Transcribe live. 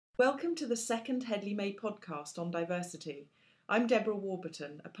Welcome to the second Headley May podcast on diversity. I'm Deborah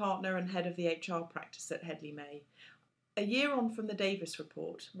Warburton, a partner and head of the HR practice at Headley May. A year on from the Davies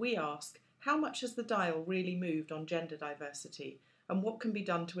Report, we ask, how much has the dial really moved on gender diversity, and what can be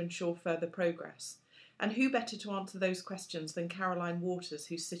done to ensure further progress? And who better to answer those questions than Caroline Waters,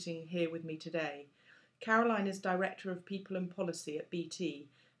 who's sitting here with me today. Caroline is Director of People and Policy at BT,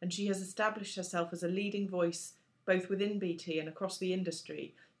 and she has established herself as a leading voice both within BT and across the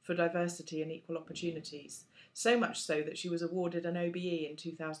industry for diversity and equal opportunities, so much so that she was awarded an OBE in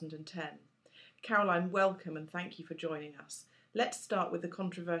 2010. Caroline, welcome and thank you for joining us. Let's start with the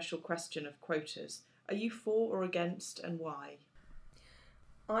controversial question of quotas. Are you for or against, and why?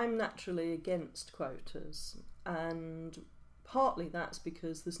 I'm naturally against quotas, and partly that's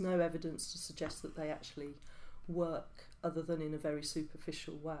because there's no evidence to suggest that they actually work other than in a very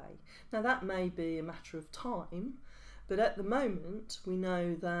superficial way. Now that may be a matter of time, but at the moment we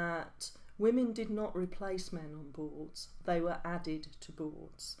know that women did not replace men on boards, they were added to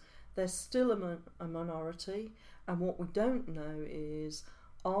boards. They're still a minority, and what we don't know is,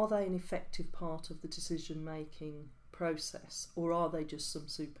 are they an effective part of the decision making process, or are they just some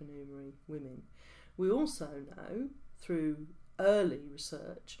supernumerary women? We also know through early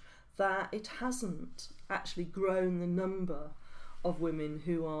research that it hasn't actually grown the number of women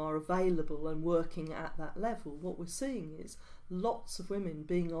who are available and working at that level. What we're seeing is lots of women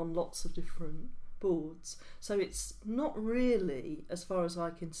being on lots of different boards. So it's not really, as far as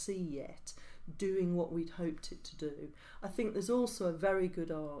I can see yet, doing what we'd hoped it to do. I think there's also a very good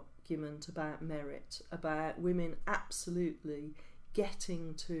argument about merit, about women absolutely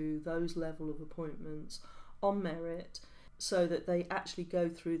getting to those level of appointments on merit, so that they actually go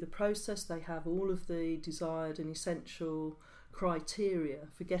through the process, they have all of the desired and essential criteria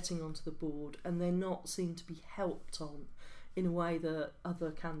for getting onto the board, and they're not seen to be helped on in a way that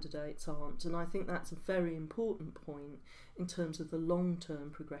other candidates aren't. And I think that's a very important point in terms of the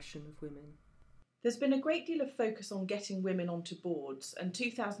long-term progression of women. There's been a great deal of focus on getting women onto boards, and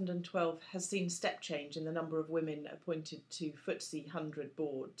 2012 has seen step change in the number of women appointed to FTSE 100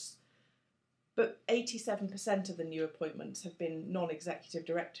 boards. But 87% of the new appointments have been non-executive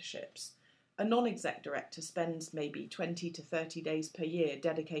directorships. A non-exec director spends maybe 20 to 30 days per year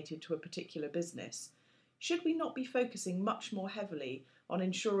dedicated to a particular business. Should we not be focusing much more heavily on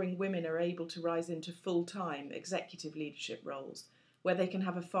ensuring women are able to rise into full-time executive leadership roles, where they can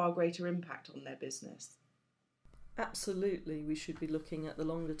have a far greater impact on their business? Absolutely, we should be looking at the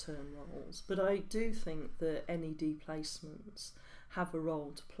longer term roles, but I do think that NED placements have a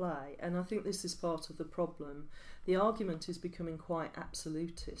role to play, and I think this is part of the problem. The argument is becoming quite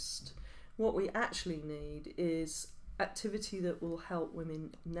absolutist. What we actually need is activity that will help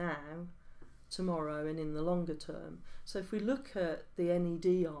women now, tomorrow and in the longer term. So if we look at the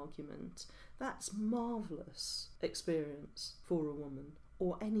NED argument, that's marvellous experience for a woman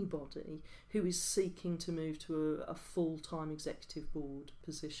or anybody who is seeking to move to a full-time executive board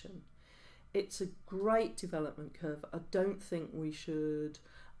position. It's a great development curve. I don't think we should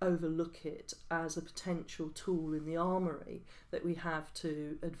overlook it as a potential tool in the armoury that we have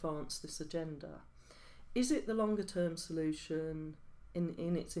to advance this agenda. Is it the longer term solution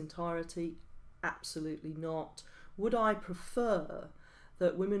in its entirety? Absolutely not. Would I prefer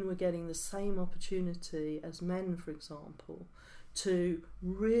that women were getting the same opportunity as men, for example, to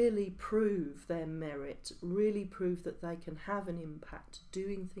really prove their merit, really prove that they can have an impact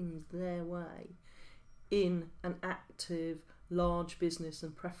doing things their way in an active, large business,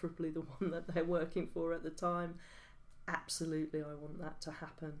 and preferably the one that they're working for at the time? Absolutely, I want that to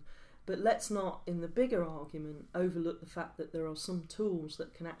happen. But let's not, in the bigger argument, overlook the fact that there are some tools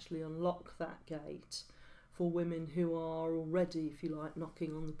that can actually unlock that gate for women who are already, if you like,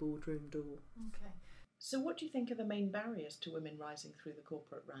 knocking on the boardroom door. Okay. So what do you think are the main barriers to women rising through the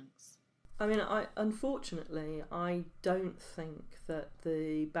corporate ranks? I mean, unfortunately, I don't think that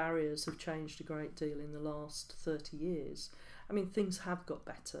the barriers have changed a great deal in the last 30 years. I mean, things have got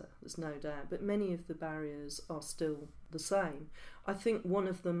better, there's no doubt, but many of the barriers are still the same. I think one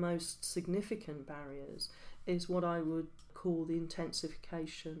of the most significant barriers is what I would call the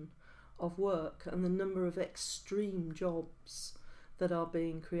intensification of work and the number of extreme jobs that are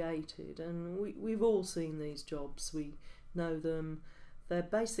being created. And we've all seen these jobs, we know them. They're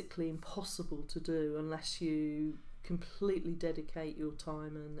basically impossible to do unless you completely dedicate your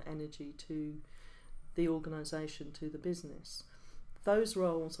time and energy to the organisation, to the business. Those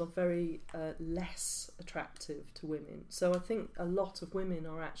roles are very less attractive to women. So I think a lot of women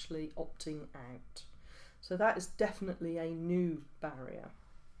are actually opting out. So that is definitely a new barrier.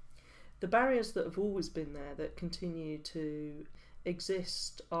 The barriers that have always been there that continue to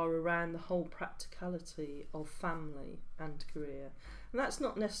exist are around the whole practicality of family and career. And that's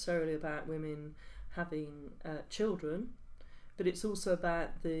not necessarily about women having children, but it's also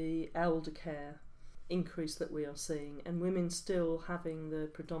about the elder care increase that we are seeing, and women still having the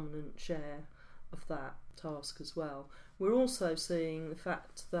predominant share of that task as well. We're also seeing the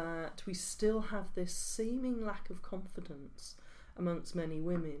fact that we still have this seeming lack of confidence amongst many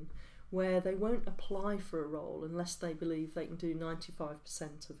women, where they won't apply for a role unless they believe they can do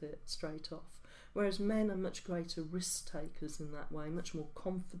 95% of it straight off. Whereas men are much greater risk takers in that way, much more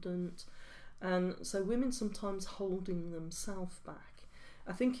confident, and so women sometimes holding themselves back.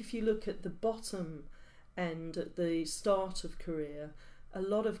 I think if you look at the bottom end at the start of career, a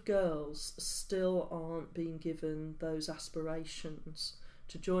lot of girls still aren't being given those aspirations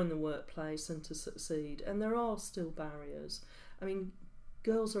to join the workplace and to succeed, and there are still barriers. I mean,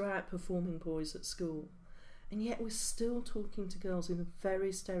 girls are outperforming boys at school, and yet we're still talking to girls in a very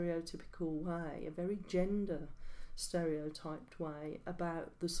stereotypical way, a very gender stereotyped way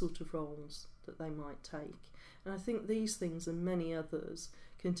about the sort of roles that they might take. And I think these things and many others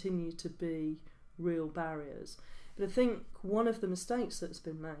continue to be real barriers. But I think one of the mistakes that's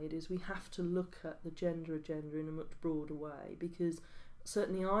been made is we have to look at the gender agenda in a much broader way, because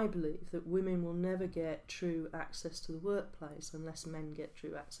certainly I believe that women will never get true access to the workplace unless men get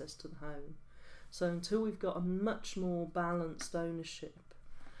true access to the home. So until we've got a much more balanced ownership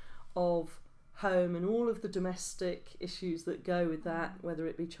of home and all of the domestic issues that go with that, whether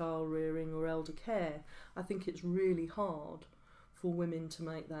it be child rearing or elder care, I think it's really hard for women to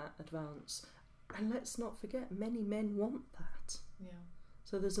make that advance. And let's not forget, many men want that. Yeah.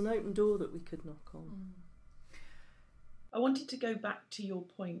 So there's an open door that we could knock on. I wanted to go back to your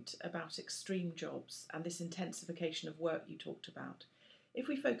point about extreme jobs and this intensification of work you talked about. If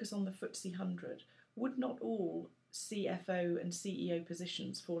we focus on the FTSE 100, would not all CFO and CEO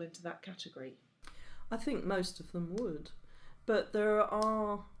positions fall into that category? I think most of them would, but there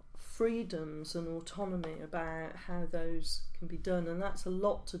are freedoms and autonomy about how those can be done, and that's a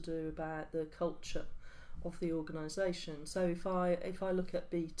lot to do about the culture of the organisation. So if I look at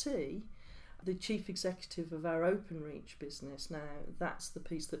BT, the chief executive of our Openreach business now, that's the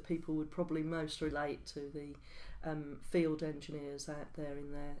piece that people would probably most relate to, the field engineers out there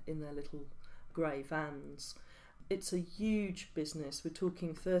in their little grey vans. It's a huge business. We're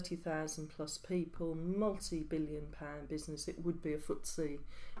talking 30,000 plus people, multi-billion pound business. It would be a FTSE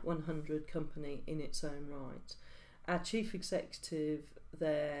 100 company in its own right. Our chief executive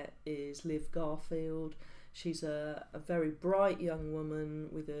there is Liv Garfield. She's a very bright young woman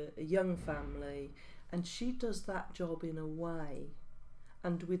with a young family, and she does that job in a way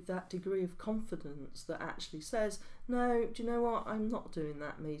and with that degree of confidence that actually says, no, do you know what, I'm not doing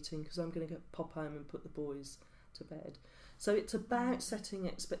that meeting because I'm going to pop home and put the boys to bed. So it's about setting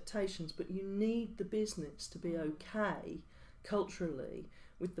expectations, but you need the business to be okay culturally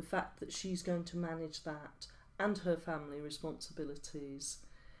with the fact that she's going to manage that and her family responsibilities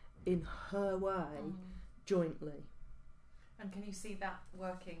in her way, jointly. And can you see that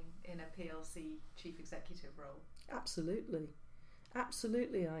working in a PLC chief executive role? Absolutely.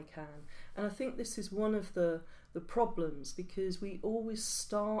 Absolutely I can. And I think this is one of the problems, because we always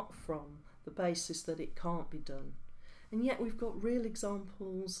start from the basis that it can't be done. And yet we've got real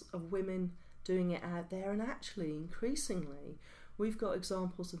examples of women doing it out there, and actually increasingly we've got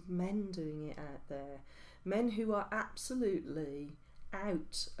examples of men doing it out there. Men who are absolutely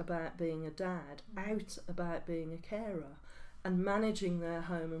out about being a dad, out about being a carer, and managing their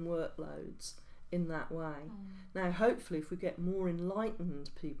home and workloads in that way. Now hopefully if we get more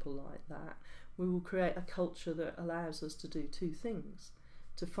enlightened people like that, we will create a culture that allows us to do two things: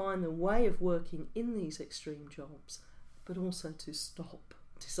 to find the way of working in these extreme jobs, but also to stop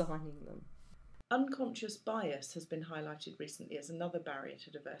designing them. Unconscious bias has been highlighted recently as another barrier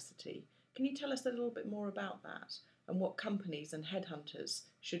to diversity. Can you tell us a little bit more about that and what companies and headhunters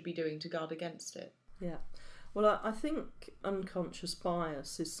should be doing to guard against it? Yeah. Well, I think unconscious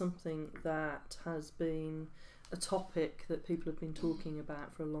bias is something that has been a topic that people have been talking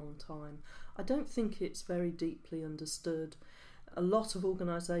about for a long time. I don't think it's very deeply understood. A lot of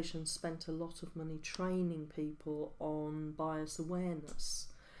organisations spent a lot of money training people on bias awareness,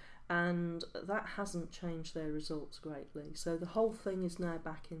 and that hasn't changed their results greatly. So the whole thing is now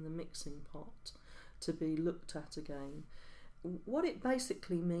back in the mixing pot to be looked at again. What it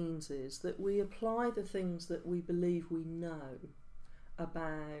basically means is that we apply the things that we believe we know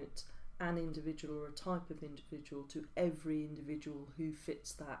about an individual or a type of individual to every individual who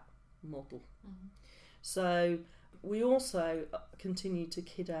fits that model. So we also continue to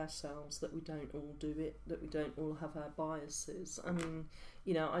kid ourselves that we don't all do it, that we don't all have our biases. I mean,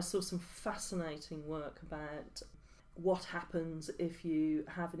 I saw some fascinating work about what happens if you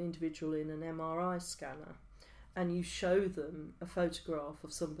have an individual in an MRI scanner and you show them a photograph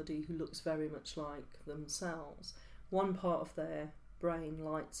of somebody who looks very much like themselves. One part of their brain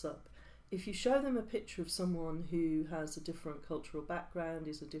lights up. If you show them a picture of someone who has a different cultural background,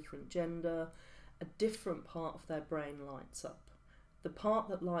 is a different gender, a different part of their brain lights up. The part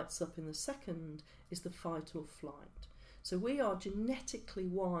that lights up in the second is the fight or flight. So we are genetically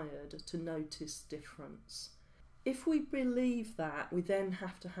wired to notice difference. If we believe that, we then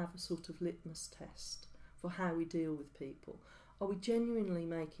have to have a sort of litmus test for how we deal with people. Are we genuinely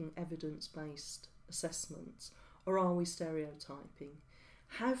making evidence-based assessments, or are we stereotyping?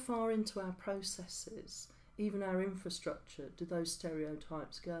 How far into our processes, even our infrastructure, do those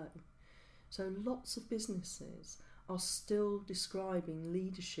stereotypes go? So lots of businesses are still describing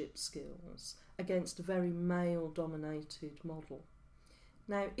leadership skills against a very male-dominated model.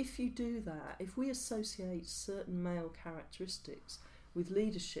 Now, if you do that, if we associate certain male characteristics with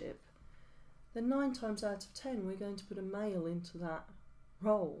leadership, then 9 times out of 10 we're going to put a male into that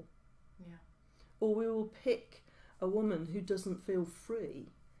role. Yeah. Or we will pick a woman who doesn't feel free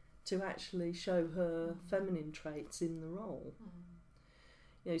to actually show her feminine traits in the role.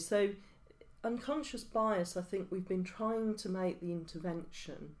 So unconscious bias, I think we've been trying to make the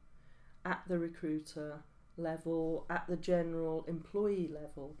intervention at the recruiter level, at the general employee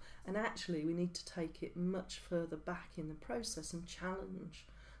level, and actually we need to take it much further back in the process and challenge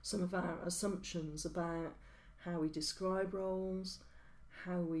some of our assumptions about how we describe roles,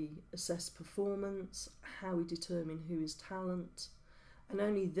 how we assess performance, how we determine who is talent, and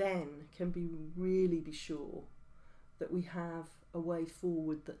only then can we really be sure that we have a way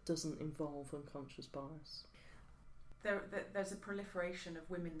forward that doesn't involve unconscious bias. There's a proliferation of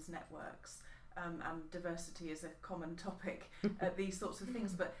women's networks, and diversity is a common topic at these sorts of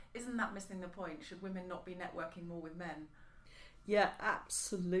things, but isn't that missing the point? Should women not be networking more with men? Yeah,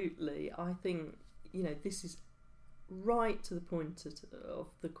 absolutely. I think, this is right to the point of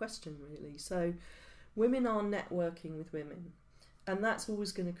the question, really. So women are networking with women, and that's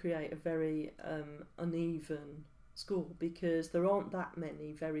always going to create a very uneven score because there aren't that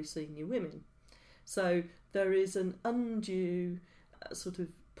many very senior women. So there is an undue sort of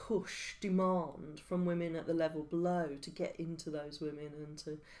push demand from women at the level below to get into those women and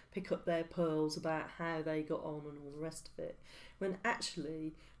to pick up their pearls about how they got on and all the rest of it, when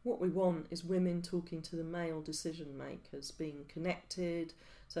actually what we want is women talking to the male decision makers, being connected,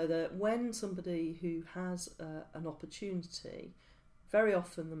 so that when somebody who has an opportunity, very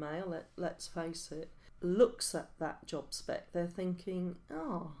often the male, let's face it, looks at that job spec, they're thinking,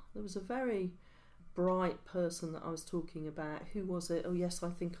 there was a very bright person that I was talking about. Who was it? Oh yes, I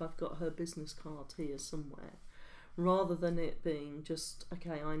think I've got her business card here somewhere, rather than it being just,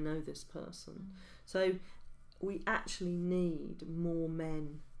 okay, I know this person. So we actually need more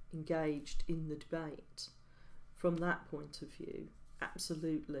men engaged in the debate from that point of view,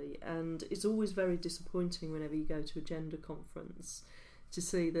 absolutely. And it's always very disappointing whenever you go to a gender conference to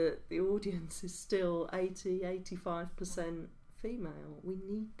see that the audience is still 80-85% female. We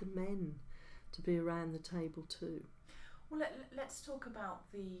need the men to be around the table too. Well, let's talk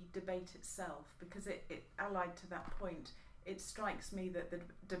about the debate itself, because it allied to that point, it strikes me that the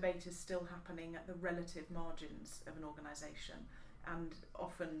debate is still happening at the relative margins of an organisation, and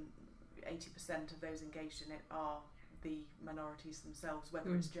often 80% of those engaged in it are the minorities themselves,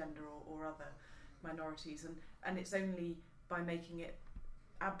 whether it's gender or other minorities, and it's only by making it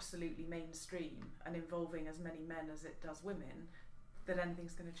absolutely mainstream and involving as many men as it does women that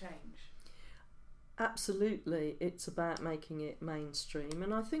anything's going to change. Absolutely, it's about making it mainstream,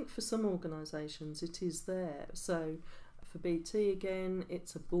 and I think for some organisations it is there. So for BT again,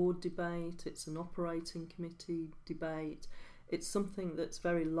 it's a board debate, it's an operating committee debate, it's something that's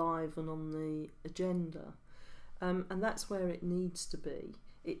very live and on the agenda, and that's where it needs to be.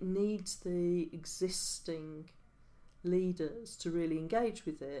 It needs the existing leaders to really engage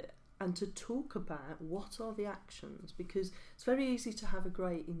with it and to talk about what are the actions, because it's very easy to have a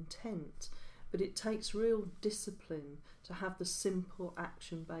great intent, but it takes real discipline to have the simple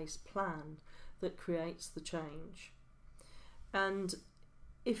action-based plan that creates the change. And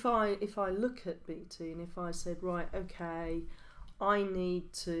if I look at BT and if I said, right, okay, I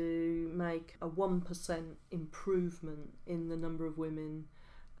need to make a 1% improvement in the number of women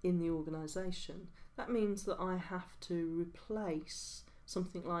in the organisation, that means that I have to replace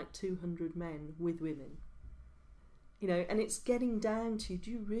something like 200 men with women. You know, and it's getting down to,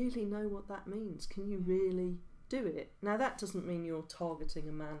 do you really know what that means? Can you really do it? Now, that doesn't mean you're targeting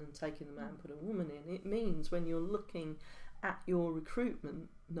a man and taking the man and put a woman in. It means when you're looking at your recruitment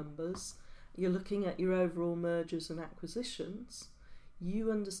numbers, you're looking at your overall mergers and acquisitions,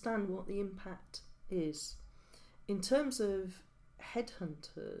 you understand what the impact is. In terms of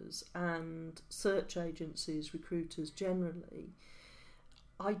headhunters and search agencies, recruiters generally,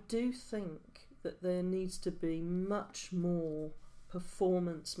 I do think that there needs to be much more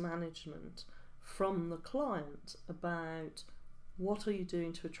performance management from the client about what are you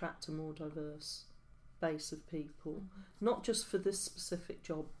doing to attract a more diverse base of people, not just for this specific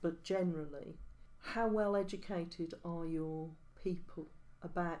job but generally. How well educated are your people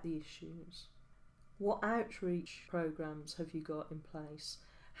about the issues? What outreach programs have you got in place?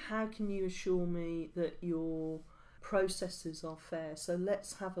 How can you assure me that your processes are fair? So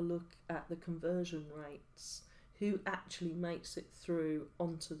let's have a look at the conversion rates. Who actually makes it through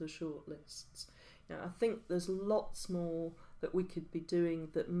onto the shortlists? You know, I think there's lots more that we could be doing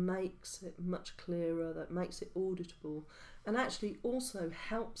that makes it much clearer, that makes it auditable, and actually also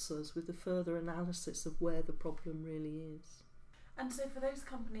helps us with the further analysis of where the problem really is. And so for those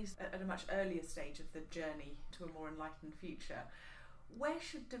companies at a much earlier stage of the journey to a more enlightened future, where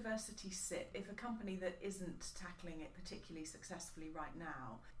should diversity sit if a company that isn't tackling it particularly successfully right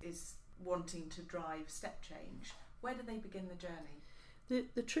now is wanting to drive step change? Where do they begin the journey?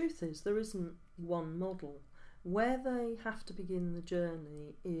 The truth is there isn't one model. Where they have to begin the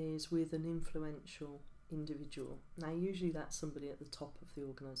journey is with an influential individual. Now usually that's somebody at the top of the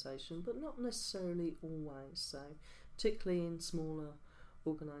organisation, but not necessarily always so, particularly in smaller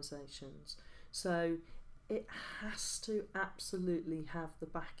organisations. So it has to absolutely have the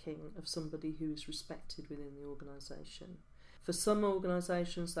backing of somebody who is respected within the organisation. For some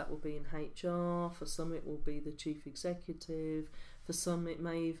organisations that will be in HR, for some it will be the chief executive, for some it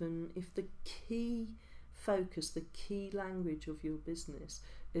may even, if the key focus, the key language of your business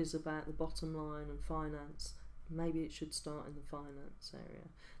is about the bottom line and finance, maybe it should start in the finance area.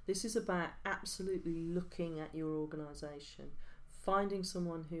 This is about absolutely looking at your organisation, finding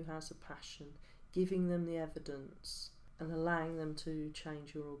someone who has a passion, giving them the evidence and allowing them to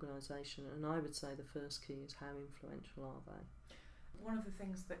change your organisation. And I would say the first key is how influential are they? One of the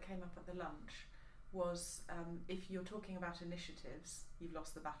things that came up at the lunch was if you're talking about initiatives, you've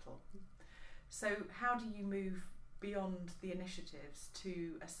lost the battle. So how do you move beyond the initiatives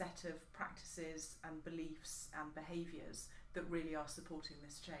to a set of practices and beliefs and behaviours that really are supporting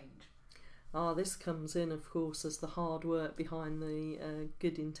this change? This comes in, of course, as the hard work behind the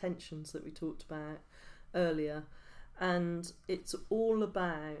good intentions that we talked about earlier. And it's all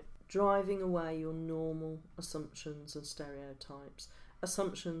about driving away your normal assumptions and stereotypes.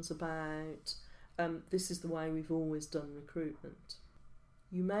 Assumptions about this is the way we've always done recruitment.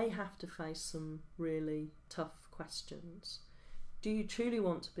 You may have to face some really tough questions. Do you truly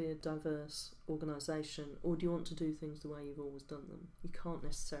want to be a diverse organisation, or do you want to do things the way you've always done them? You can't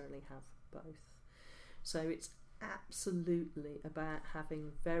necessarily have both. So it's absolutely about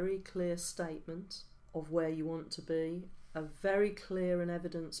having very clear statement of where you want to be, a very clear and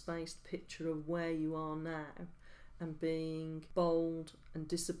evidence-based picture of where you are now, and being bold and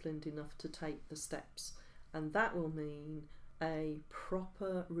disciplined enough to take the steps. And that will mean a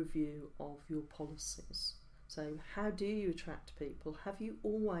proper review of your policies. So how do you attract people? Have you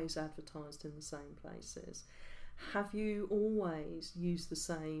always advertised in the same places? Have you always used the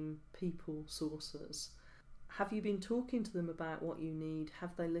same people sources? Have you been talking to them about what you need?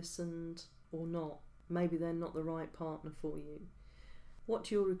 Have they listened or not? Maybe they're not the right partner for you. What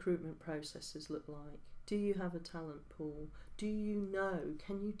do your recruitment processes look like? Do you have a talent pool? Do you know,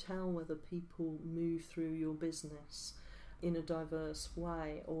 can you tell whether people move through your business in a diverse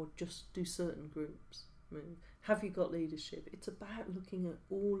way, or just do certain groups move? Have you got leadership? It's about looking at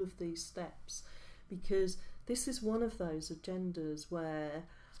all of these steps, because this is one of those agendas where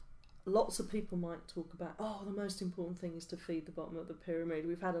lots of people might talk about, the most important thing is to feed the bottom of the pyramid.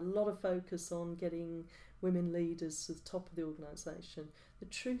 We've had a lot of focus on getting women leaders to the top of the organisation. The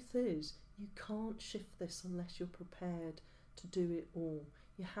truth is, you can't shift this unless you're prepared to do it all.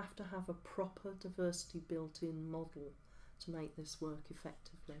 You have to have a proper diversity built-in model to make this work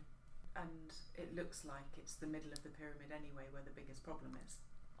effectively. And it looks like it's the middle of the pyramid anyway where the biggest problem is.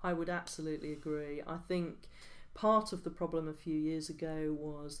 I would absolutely agree. I think part of the problem a few years ago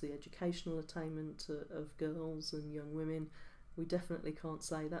was the educational attainment of girls and young women. We definitely can't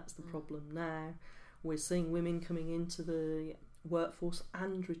say that's the problem now. We're seeing women coming into the workforce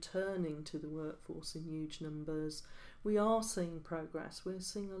and returning to the workforce in huge numbers. we are seeing progress. We're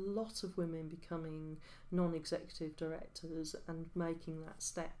seeing a lot of women becoming non-executive directors and making that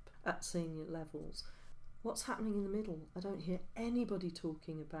step at senior levels. What's happening in the middle? I don't hear anybody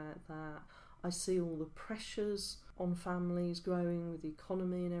talking about that. I see all the pressures on families growing with the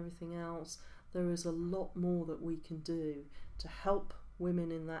economy and everything else. There is a lot more that we can do to help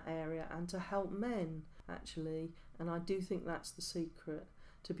women in that area and to help men, actually. And I do think that's the secret,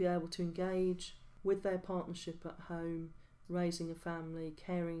 to be able to engage with their partnership at home, raising a family,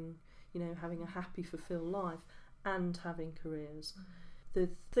 caring, having a happy, fulfilled life and having careers. The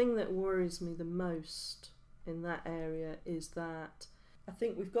thing that worries me the most in that area is that I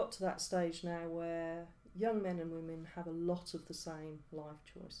think we've got to that stage now where young men and women have a lot of the same life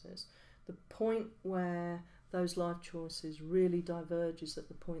choices. The point where those life choices really diverges at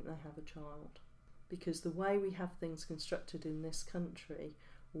the point they have a child. Because the way we have things constructed in this country,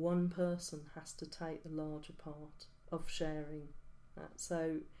 one person has to take the larger part of sharing that.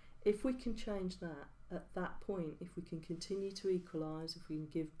 So if we can change that, at that point, if we can continue to equalise, if we can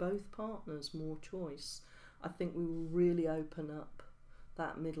give both partners more choice, I think we will really open up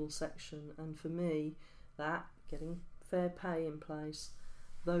that middle section. And for me, that, getting fair pay in place,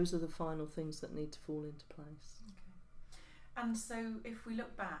 those are the final things that need to fall into place. Okay. And so if we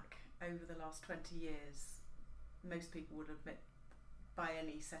look back over the last 20 years, most people would admit by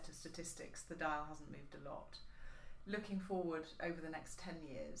any set of statistics the dial hasn't moved a lot. Looking forward over the next 10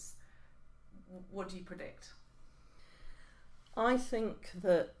 years, what do you predict? I think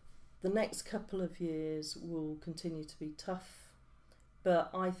that the next couple of years will continue to be tough, but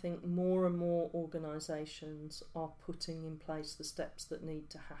I think more and more organisations are putting in place the steps that need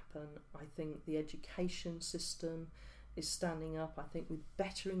to happen. I think the education system is standing up. I think with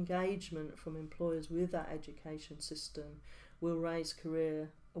better engagement from employers with that education system will raise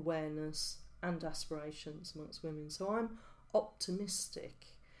career awareness and aspirations amongst women. So I'm optimistic.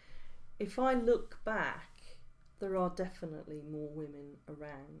 If I look back, there are definitely more women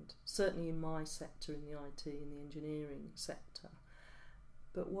around, certainly in my sector, in the IT and the engineering sector.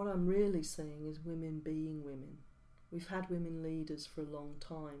 But what I'm really seeing is women being women. We've had women leaders for a long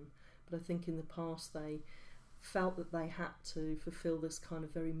time, but I think in the past they felt that they had to fulfil this kind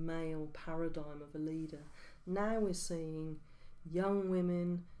of very male paradigm of a leader. Now we're seeing young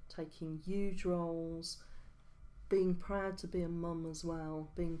women taking huge roles, being proud to be a mum as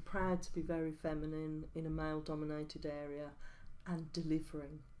well, being proud to be very feminine in a male-dominated area and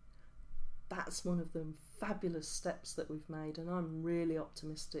delivering. That's one of the fabulous steps that we've made, and I'm really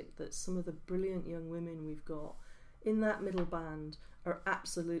optimistic that some of the brilliant young women we've got in that middle band are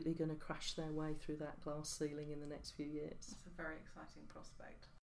absolutely going to crash their way through that glass ceiling in the next few years. It's a very exciting prospect.